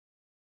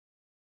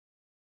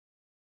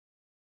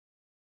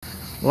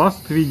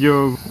Last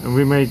video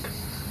we make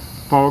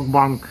power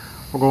bank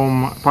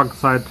from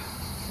Parkside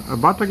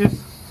batteries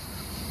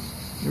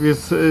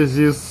with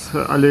this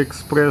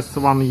AliExpress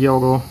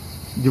 €1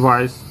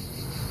 device,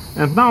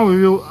 and now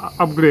we will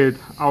upgrade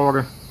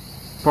our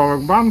power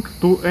bank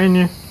to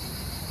any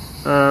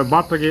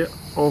battery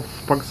of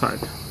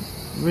Parkside.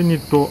 We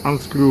need to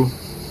unscrew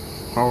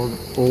our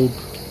old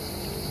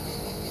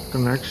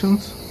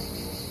connections.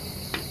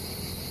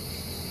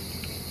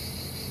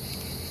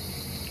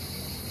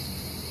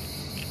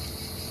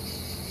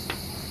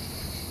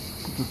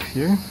 Put it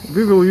here.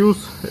 We will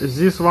use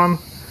this one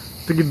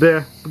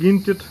 3D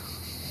printed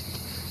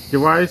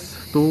device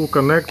to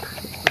connect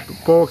to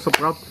power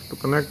supply to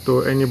connect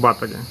to any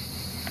battery.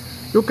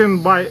 You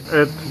can buy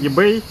at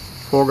eBay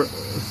for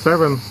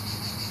 7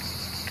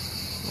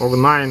 or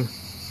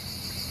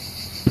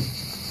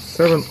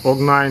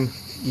 9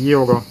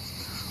 euro,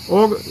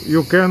 or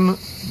you can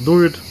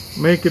do it,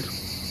 make it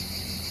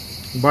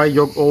by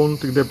your own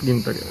 3D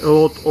printer. A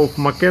lot of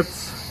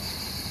maquettes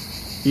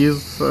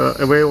is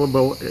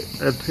available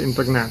at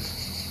internet.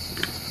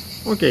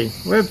 Okay,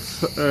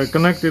 let's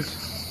connect it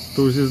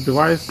to this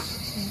device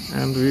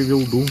and we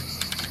will do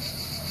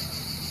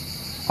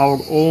our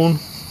own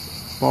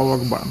power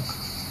bank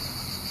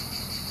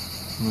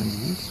like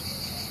this.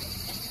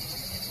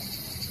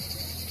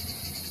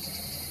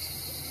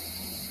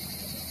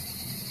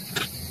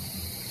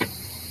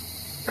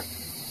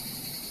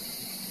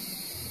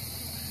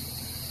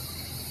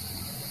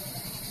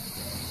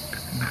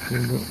 I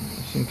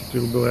think it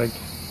will be like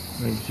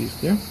this,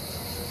 yeah?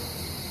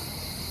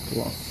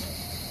 Plus.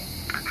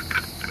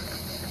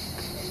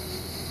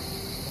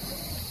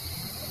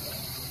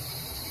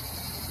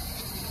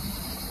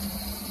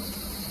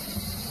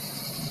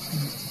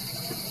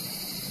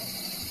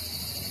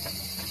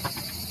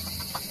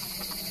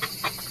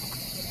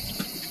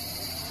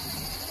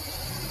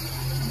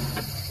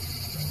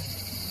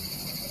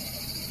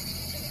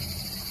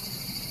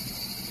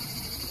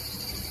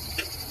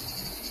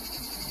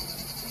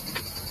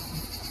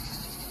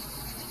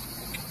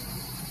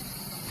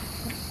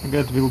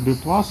 Red will be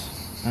plus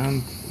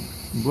and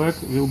black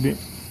will be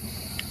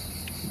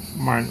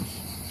minus,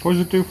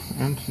 positive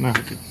and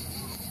negative.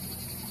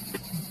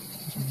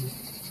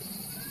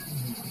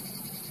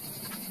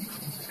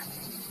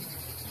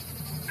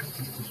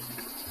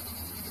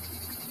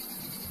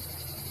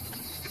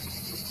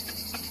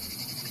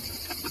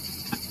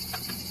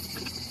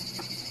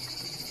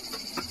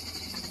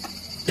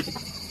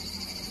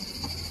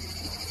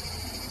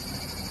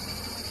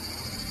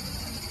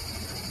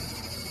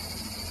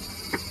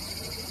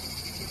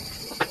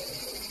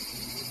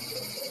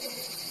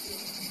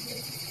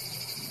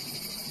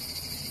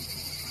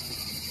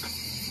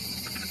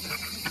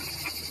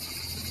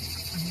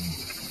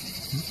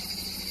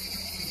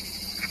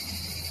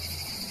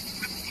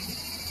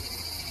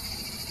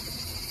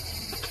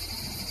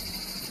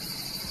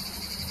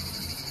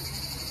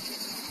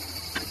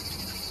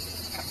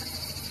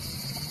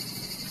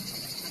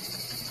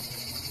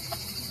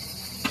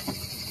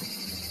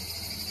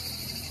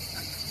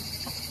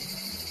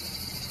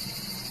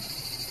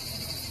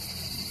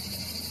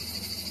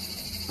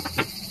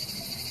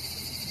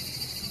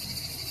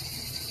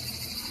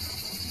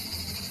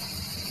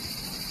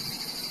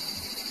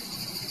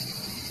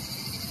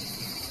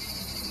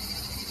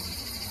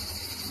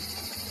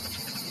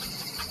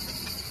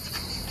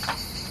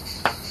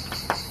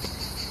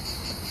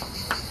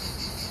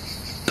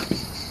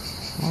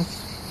 Plus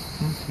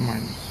and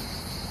minus.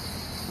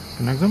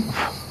 Connect them.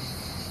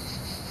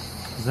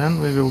 Then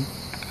we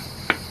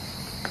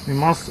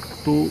must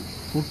to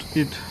put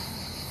it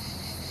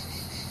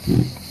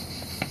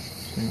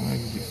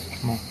like this.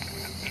 No.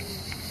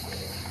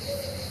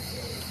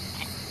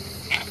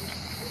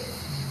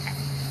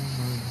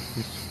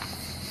 This.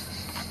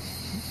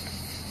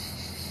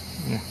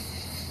 Yeah.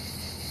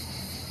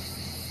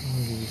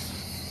 Like this.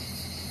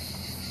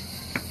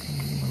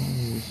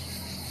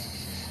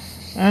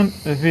 And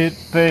we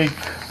take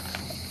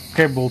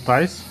cable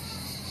ties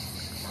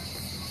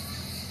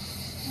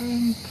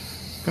and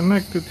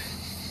connect it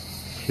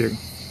here.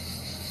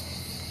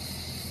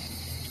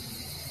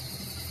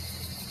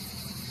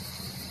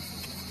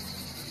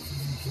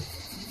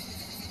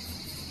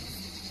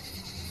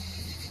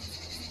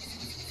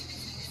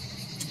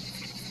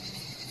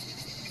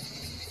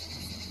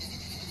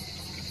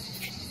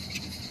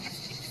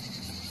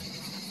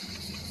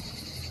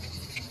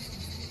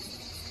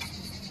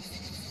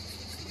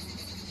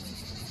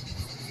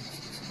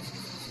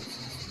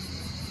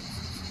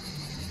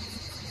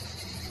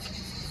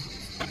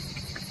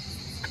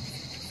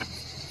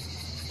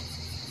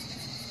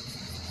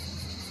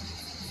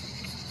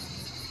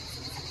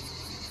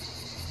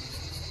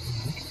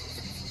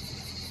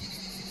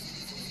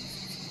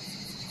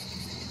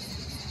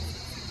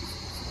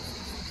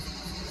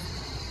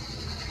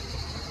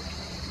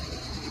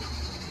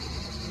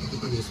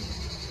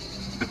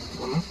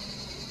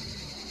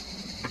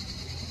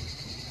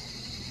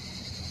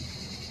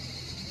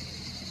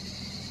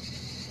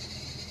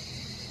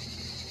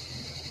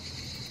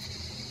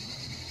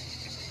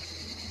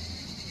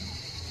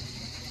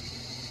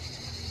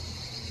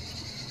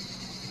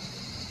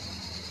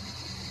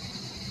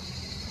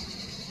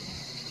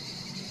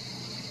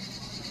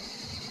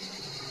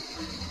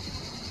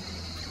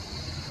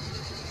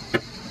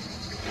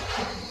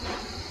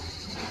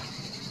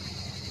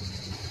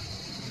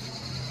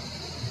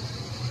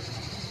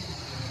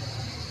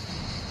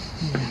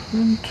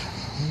 and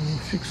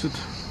fix it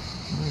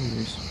like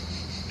this.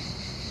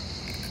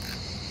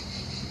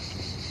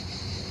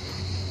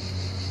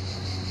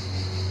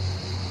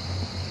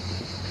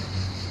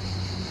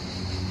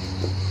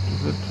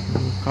 That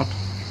will cut.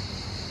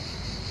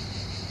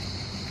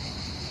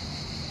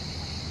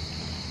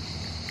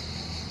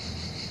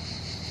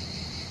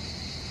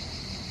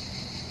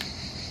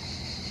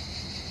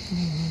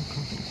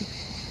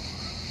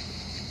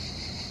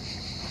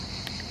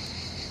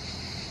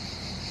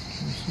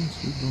 Since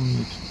we don't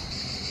need.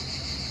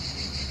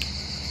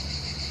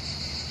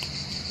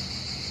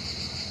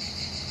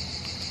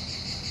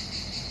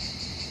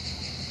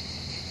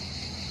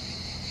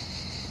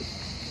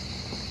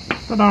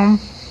 Ta-da!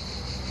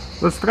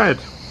 Let's try it.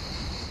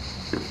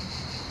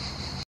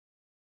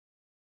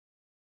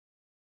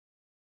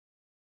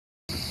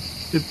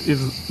 It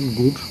is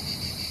good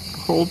to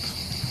hold.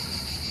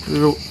 We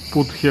will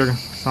put here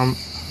some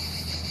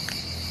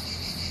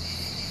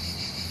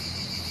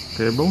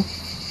cable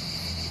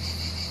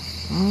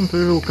and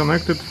we will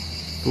connect it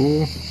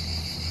to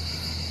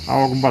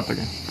our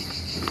battery.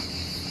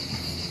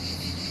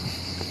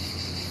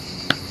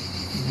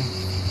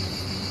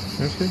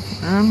 Okay.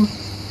 And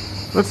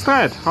let's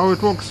try it, how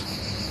it works.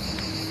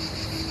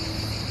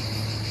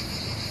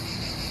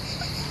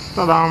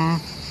 Ta-da!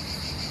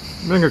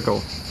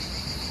 Miracle!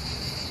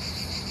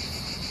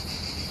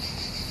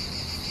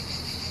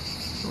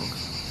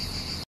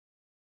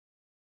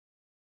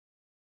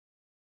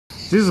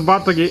 This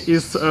battery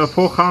is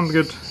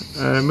 400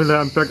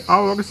 milliampere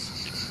hours.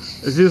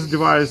 This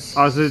device,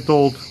 as I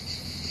told,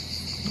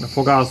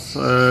 for us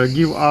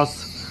give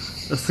us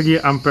 3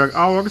 ampere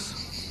hours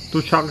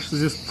to charge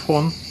this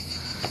phone,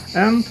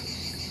 and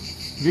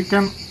we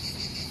can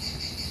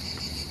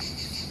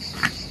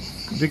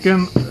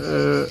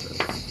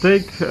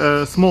take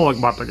a smaller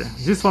battery.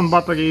 This one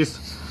battery is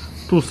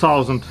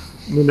 2000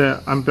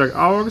 milliampere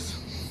hours,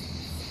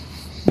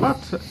 but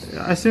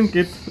I think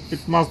it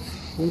must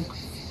work.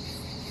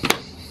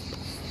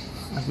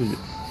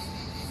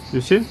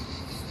 You see,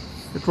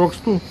 it works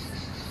too.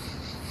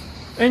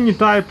 Any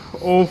type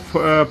of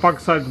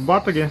Parkside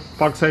battery,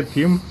 Parkside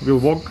XTEAM, will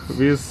work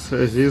with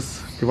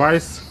this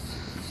device,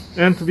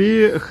 and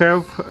we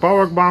have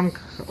power bank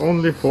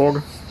only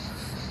for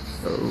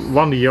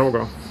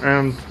 €1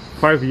 and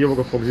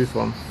 €5 for this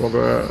one, for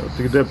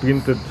 3D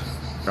printed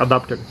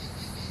adapter.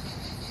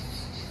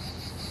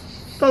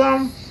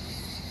 Ta-da!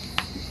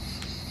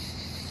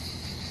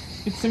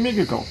 It's a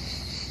miracle.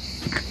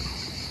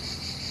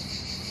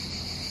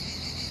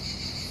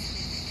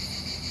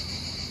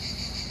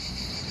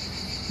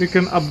 We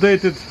can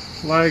update it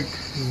like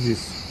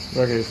this.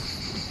 There it is.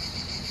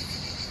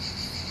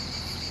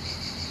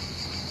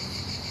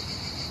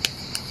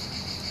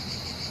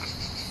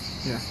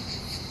 Yeah.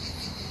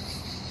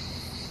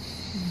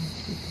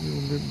 It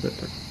will be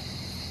better.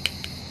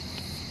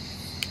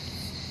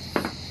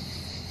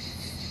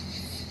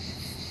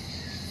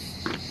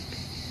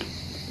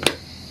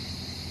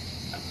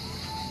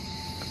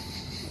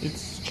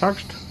 It's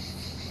charged,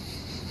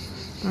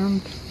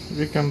 and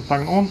we can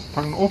turn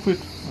off it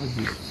like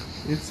this.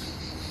 It's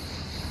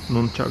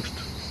non-charged.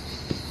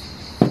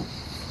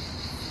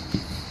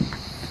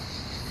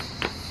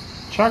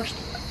 Charged.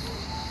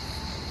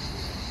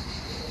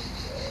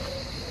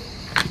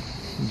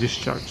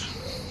 Discharge.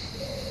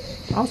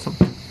 Awesome.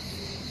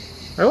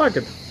 I like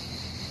it.